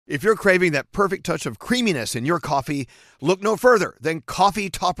If you're craving that perfect touch of creaminess in your coffee, look no further than Coffee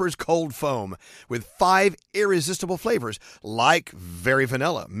Topper's Cold Foam with 5 irresistible flavors like very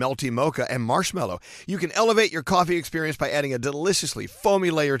vanilla, melty mocha, and marshmallow. You can elevate your coffee experience by adding a deliciously foamy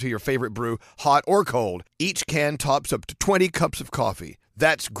layer to your favorite brew, hot or cold. Each can tops up to 20 cups of coffee.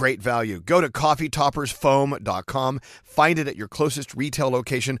 That's great value. Go to coffeetoppersfoam.com, find it at your closest retail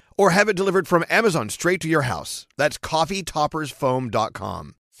location, or have it delivered from Amazon straight to your house. That's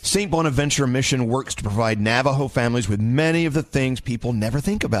coffeetoppersfoam.com. St. Bonaventure Mission works to provide Navajo families with many of the things people never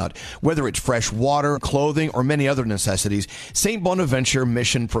think about. Whether it's fresh water, clothing, or many other necessities, St. Bonaventure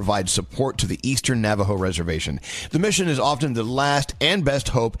Mission provides support to the Eastern Navajo Reservation. The mission is often the last and best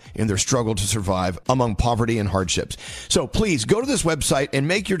hope in their struggle to survive among poverty and hardships. So please go to this website and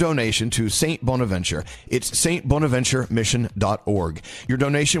make your donation to St. Bonaventure. It's stbonaventuremission.org. Your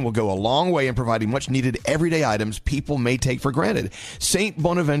donation will go a long way in providing much needed everyday items people may take for granted.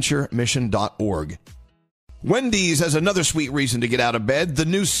 stbonaventuremission.org. Wendy's has another sweet reason to get out of bed, the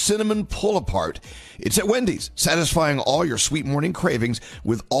new Cinnamon Pull-Apart. It's at Wendy's, satisfying all your sweet morning cravings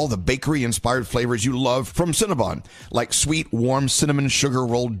with all the bakery-inspired flavors you love from Cinnabon, like sweet, warm cinnamon sugar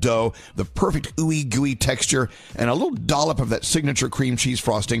rolled dough, the perfect ooey gooey texture, and a little dollop of that signature cream cheese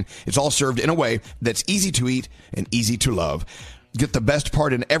frosting. It's all served in a way that's easy to eat and easy to love. Get the best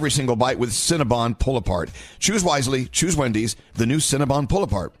part in every single bite with Cinnabon Pull-Apart. Choose wisely. Choose Wendy's, the new Cinnabon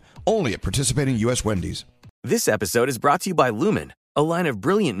Pull-Apart. Only at participating U.S. Wendy's. This episode is brought to you by Lumen, a line of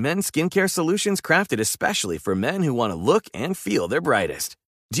brilliant men's skincare solutions crafted especially for men who want to look and feel their brightest.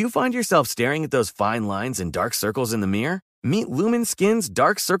 Do you find yourself staring at those fine lines and dark circles in the mirror? Meet Lumen Skin's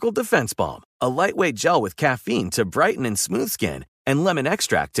Dark Circle Defense Balm, a lightweight gel with caffeine to brighten and smooth skin and lemon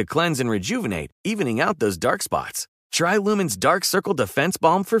extract to cleanse and rejuvenate, evening out those dark spots. Try Lumen's Dark Circle Defense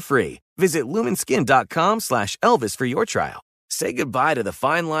Balm for free. Visit lumenskin.com/Elvis for your trial. Say goodbye to the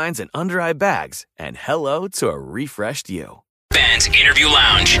fine lines and under-eye bags and hello to a refreshed you. Ben's Interview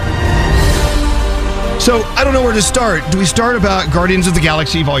Lounge. So, I don't know where to start. Do we start about Guardians of the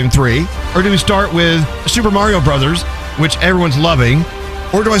Galaxy Volume 3? Or do we start with Super Mario Brothers, which everyone's loving?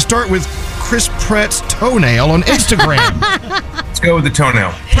 Or do I start with Chris Pratt's toenail on Instagram? Let's go with the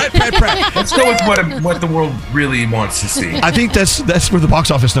toenail. Pratt. Let's go with what the world really wants to see. I think that's where the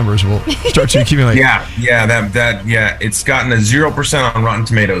box office numbers will start to accumulate. Yeah. It's gotten a 0% on Rotten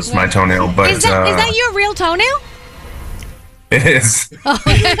Tomatoes, my toenail. But is that your real toenail? It is.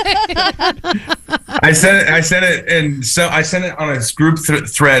 I sent it, and so I sent it on a group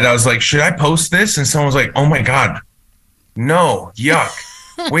thread. I was like, should I post this? And someone was like, oh my God, no, yuck.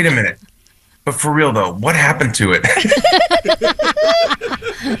 Wait a minute. But for real, though, what happened to it?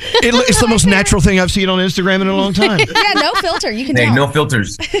 It's the most natural thing I've seen on Instagram in a long time. Yeah, no filter. You can tell. No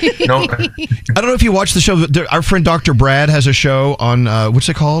filters. No. I don't know if you watch the show. Our friend Dr. Brad has a show on, what's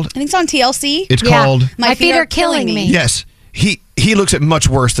it called? I think it's on TLC. It's called... My Feet Are Killing Me. Yes. He looks at much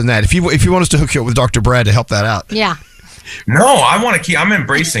worse than that. If you want us to hook you up with Dr. Brad to help that out. Yeah. No, I'm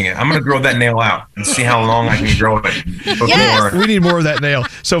embracing it. I'm going to grow that nail out and see how long I can grow it. Yes. We need more of that nail.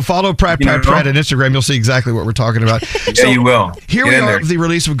 So follow Pratt on Instagram. You'll see exactly what we're talking about. Yeah, you will. Here we are, the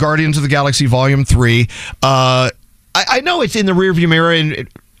release of Guardians of the Galaxy Volume 3. I know it's in the rearview mirror, and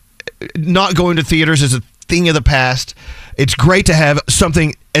not going to theaters is a thing of the past. It's great to have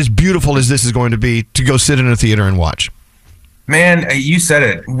something as beautiful as this is going to be to go sit in a theater and watch. Man, you said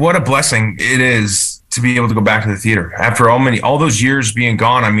it. What a blessing it is to be able to go back to the theater after all those years being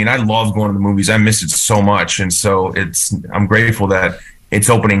gone. I mean, I love going to the movies. I miss it so much. And so I'm grateful that it's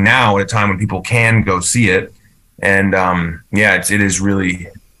opening now at a time when people can go see it. And it is really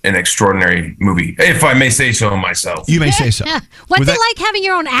an extraordinary movie, if I may say so myself. You may say so. Yeah. What's it like having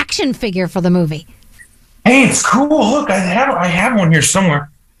your own action figure for the movie? Hey, it's cool. Look, I have one here somewhere.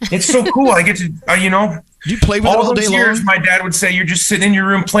 It's so cool. I get to, you play with all it all those day years, long? My dad would say, you're just sitting in your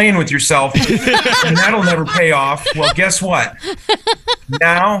room playing with yourself, and that'll never pay off. Well, guess what?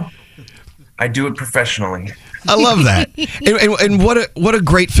 Now, I do it professionally. I love that. And what a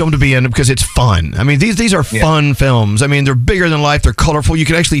great film to be in, because it's fun. I mean, these are fun films. I mean, they're bigger than life. They're colorful. You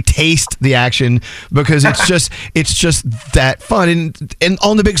can actually taste the action because it's just that fun. And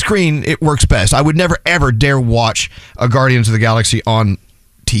on the big screen, it works best. I would never, ever dare watch a Guardians of the Galaxy on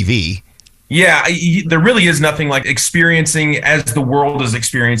TV. Yeah, there really is nothing like experiencing as the world is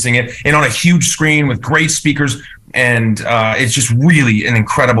experiencing it, and on a huge screen with great speakers, and it's just really an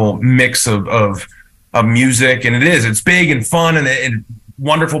incredible mix of music, and it's big and fun, and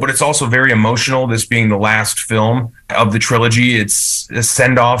wonderful, but it's also very emotional. This being the last film of the trilogy, it's a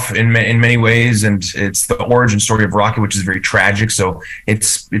send off in many ways, and it's the origin story of Rocky, which is very tragic. So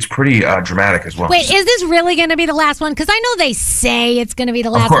it's pretty dramatic as well. Wait, is this really going to be the last one? Because I know they say it's going to be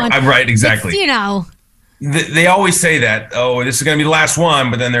the last one. Right, exactly. It's, They always say that, oh, this is going to be the last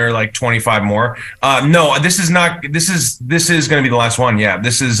one, but then there are like 25 more. No, this is not. This is going to be the last one. Yeah,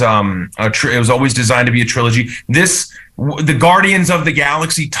 this is it was always designed to be a trilogy. The Guardians of the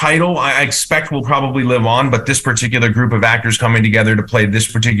Galaxy title, I expect will probably live on, but this particular group of actors coming together to play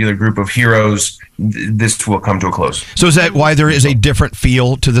this particular group of heroes, this will come to a close. So is that why there is a different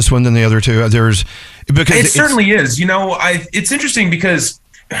feel to this one than the other two? Because it certainly is. It's interesting because,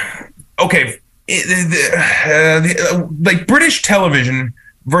 okay. Like British television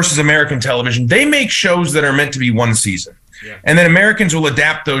versus American television, they make shows that are meant to be one season, and then Americans will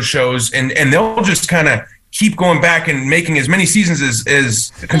adapt those shows, and they'll just kind of keep going back and making as many seasons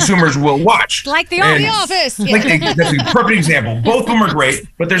as consumers will watch. Like The Office. That's a perfect example. Both of them are great,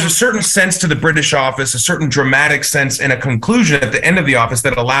 but there's a certain sense to the British Office, a certain dramatic sense, and a conclusion at the end of The Office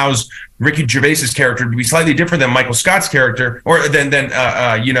that allows Ricky Gervais's character to be slightly different than Michael Scott's character, or than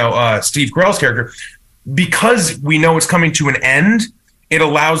Steve Carell's character, because we know it's coming to an end. It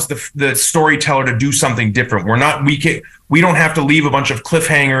allows the storyteller to do something different. We don't have to leave a bunch of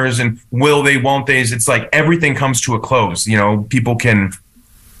cliffhangers and will they, won't they's. It's like everything comes to a close. People can.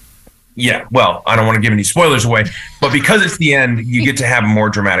 Yeah, well, I don't want to give any spoilers away, but because it's the end, you get to have a more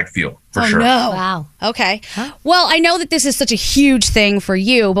dramatic feel, for sure. No. Wow. Okay. Well, I know that this is such a huge thing for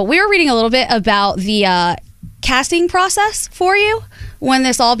you, but we were reading a little bit about the casting process for you when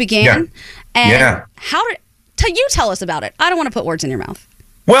this all began. Yeah. And you tell us about it. I don't want to put words in your mouth.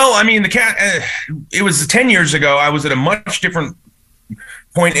 Well, I mean, it was 10 years ago. I was at a much different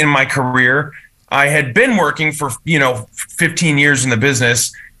point in my career. I had been working for, 15 years in the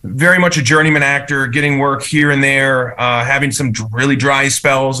business, very much a journeyman actor, getting work here and there, having some really dry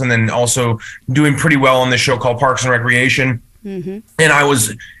spells, and then also doing pretty well on this show called Parks and Recreation. Mm-hmm. And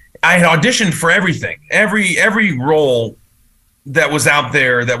I had auditioned for everything, every role that was out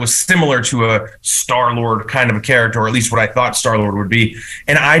there that was similar to a Star-Lord kind of a character, or at least what I thought Star-Lord would be.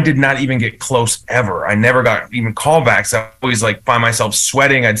 And I did not even get close ever. I never got even callbacks. I always find myself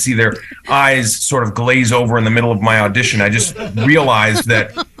sweating. I'd see their eyes sort of glaze over in the middle of my audition. I just realized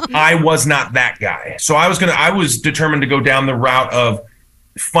that I was not that guy. So I was determined to go down the route of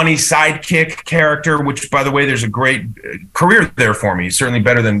funny sidekick character, which, by the way, there's a great career there for me. Certainly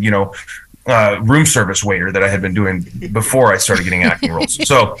better than, room service waiter that I had been doing before I started getting acting roles.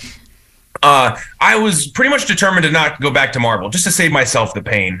 So I was pretty much determined to not go back to Marvel, just to save myself the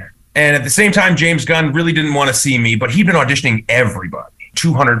pain. And at the same time, James Gunn really didn't want to see me, but he'd been auditioning everybody,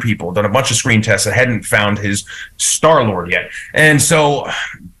 200 people, done a bunch of screen tests, and hadn't found his Star-Lord yet. And so,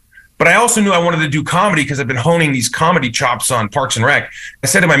 but I also knew I wanted to do comedy because I've been honing these comedy chops on Parks and Rec. I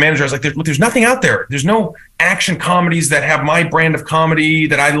said to my manager, I was like, look, there's nothing out there. There's no action comedies that have my brand of comedy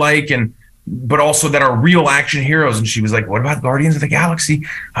that I like, but also that are real action heroes. And she was like, what about Guardians of the Galaxy?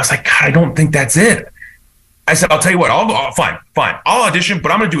 I was like, God, I don't think that's it. I said, I'll tell you what, I'll go, fine. I'll audition,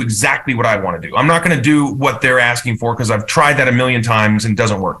 but I'm going to do exactly what I want to do. I'm not going to do what they're asking for because I've tried that a million times and it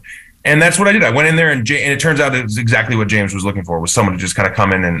doesn't work. And that's what I did. I went in there and it turns out it was exactly what James was looking for, was someone to just kind of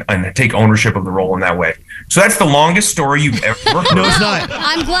come in and take ownership of the role in that way. So that's the longest story you've ever heard. No, it's not.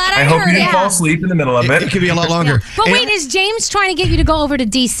 I'm glad I hope you didn't fall asleep in the middle of it. It could be a lot longer. Yeah. But wait, is James trying to get you to go over to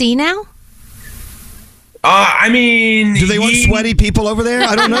DC now? I mean, do they want sweaty people over there?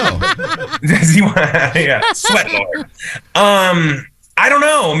 I don't know. Does he want? Yeah, sweat lord. I don't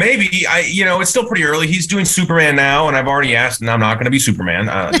know. Maybe it's still pretty early. He's doing Superman now, and I've already asked, and I'm not going to be Superman.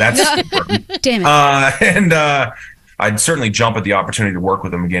 That's damn it. And I'd certainly jump at the opportunity to work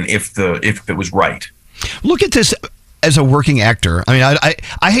with him again if it was right. Look at this. As a working actor, I mean,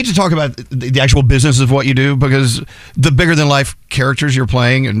 I hate to talk about the actual business of what you do, because the bigger than life characters you're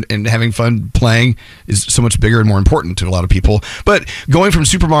playing and having fun playing is so much bigger and more important to a lot of people. But going from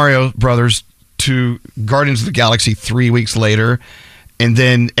Super Mario Brothers to Guardians of the Galaxy 3 weeks later, and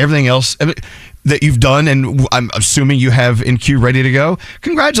then everything else that you've done, and I'm assuming you have in queue ready to go,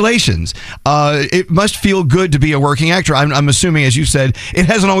 congratulations. It must feel good to be a working actor. I'm assuming, as you said, it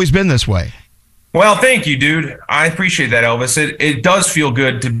hasn't always been this way. Well, thank you, dude. I appreciate that, Elvis. It does feel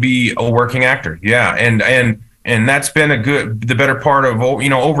good to be a working actor. Yeah. And that's been the better part of,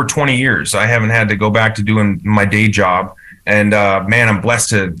 over 20 years. I haven't had to go back to doing my day job. And man, I'm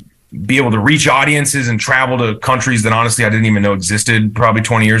blessed to be able to reach audiences and travel to countries that honestly I didn't even know existed probably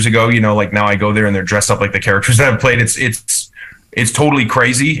 20 years ago. Like now I go there and they're dressed up like the characters that I've played. It's totally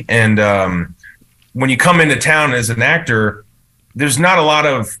crazy. And when you come into town as an actor, there's not a lot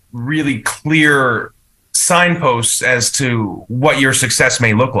of really clear signposts as to what your success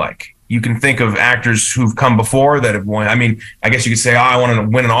may look like. You can think of actors who've come before that have won. I mean, I guess you could say, I want to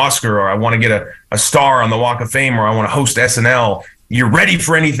win an Oscar, or I want to get a star on the Walk of Fame, or I want to host SNL. You're ready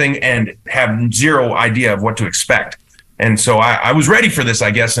for anything and have zero idea of what to expect. And so I was ready for this,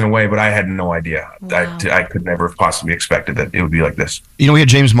 I guess, in a way, but I had no idea. Wow. I could never have possibly expected that it would be like this. You know, we had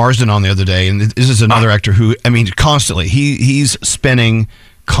James Marsden on the other day, and this is another actor who, I mean, constantly, he's spinning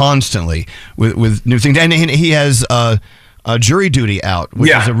constantly with new things. And he has Jury Duty out,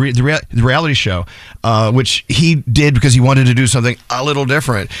 which is the reality show, which he did because he wanted to do something a little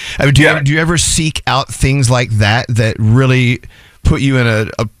different. I mean, do you ever seek out things like that really put you in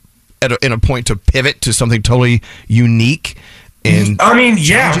a point to pivot to something totally unique? And I mean,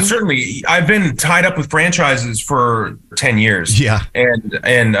 certainly. I've been tied up with franchises for 10 years. Yeah. And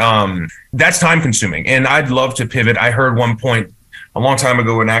that's time consuming. And I'd love to pivot. I heard one point a long time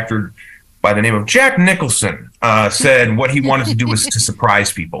ago, an actor by the name of Jack Nicholson said what he wanted to do was to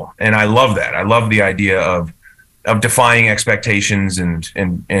surprise people. And I love that. I love the idea of defying expectations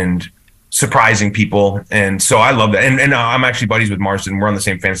and surprising people. And so I love that. And I'm actually buddies with Marsden. We're on the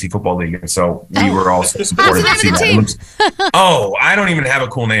same fantasy football league. And so we were all supportive to see that. I don't even have a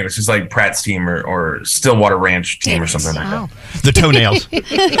cool name. It's just like Pratt's team or Stillwater Ranch team or something like that. The Toenails.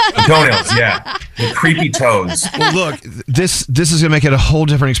 The Toenails, yeah. The creepy toes. Well, look, this is going to make it a whole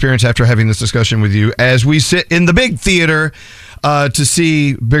different experience after having this discussion with you as we sit in the big theater to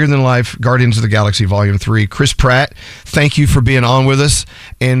see Bigger Than Life, Guardians of the Galaxy Volume 3. Chris Pratt, thank you for being on with us,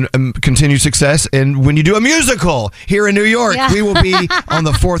 and continued success. And when you do a musical here in New York, we will be on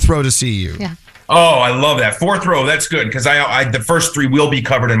the fourth row to see you. Yeah. Oh, I love that. Fourth row, that's good, because I the first three will be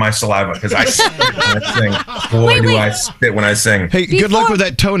covered in my saliva, because I spit when I sing. Boy, do I spit when I sing. Hey, good luck with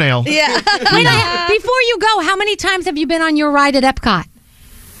that toenail. Yeah. Before you go, how many times have you been on your ride at Epcot?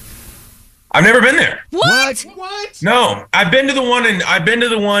 I've never been there. What? No, I've been to the one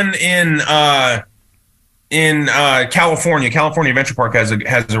in California. California Adventure Park has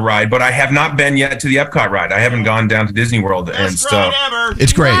a ride, but I have not been yet to the Epcot ride. I haven't gone down to Disney World and stuff.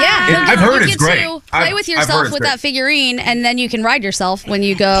 It's great. Yeah, I've heard it's great. Play with yourself with that figurine, and then you can ride yourself when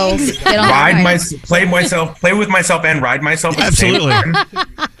you go. Play with myself, and ride myself. Absolutely.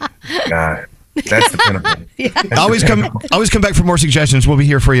 God. That's the pinnacle. Always come back for more suggestions. We'll be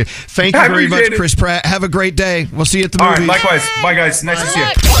here for you. Thank you very much, Chris Pratt. Have a great day. We'll see you at the movies. All right, likewise. Bye, guys. Nice to see you.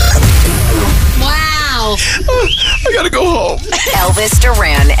 Wow. I gotta go home. Elvis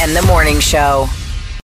Duran and the Morning Show.